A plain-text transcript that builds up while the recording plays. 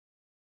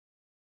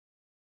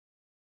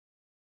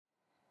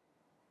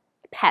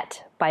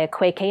Pet by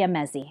Akwaeke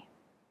Emezi.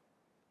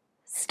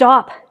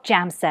 "Stop,"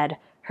 Jam said,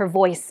 her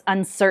voice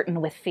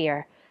uncertain with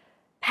fear.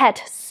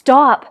 "Pet,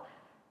 stop!"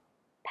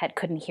 Pet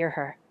couldn't hear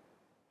her.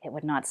 It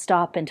would not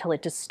stop until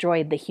it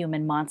destroyed the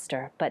human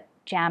monster, but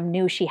Jam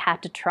knew she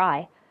had to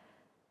try.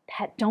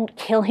 "Pet, don't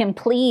kill him,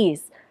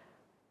 please."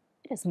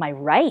 "It is my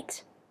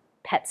right,"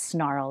 Pet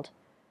snarled.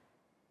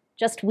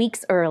 Just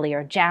weeks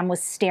earlier, Jam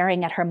was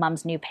staring at her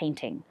mum's new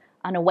painting,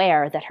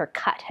 unaware that her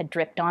cut had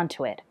dripped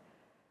onto it.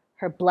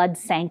 Her blood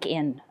sank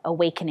in,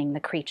 awakening the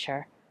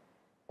creature.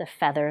 The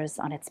feathers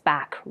on its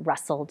back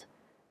rustled.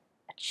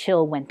 A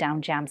chill went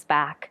down Jam's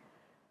back.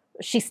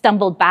 She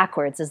stumbled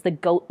backwards as the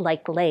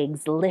goat-like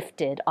legs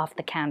lifted off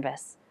the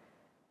canvas.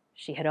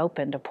 She had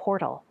opened a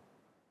portal.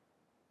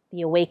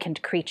 The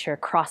awakened creature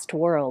crossed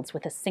worlds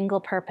with a single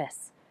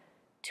purpose: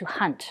 to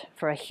hunt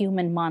for a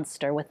human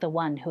monster with the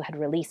one who had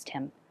released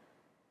him.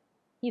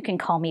 "You can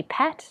call me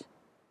Pet."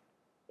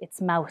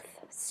 Its mouth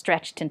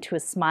stretched into a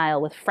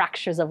smile with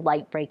fractures of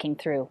light breaking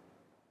through.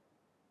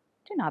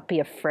 "Do not be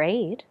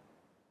afraid.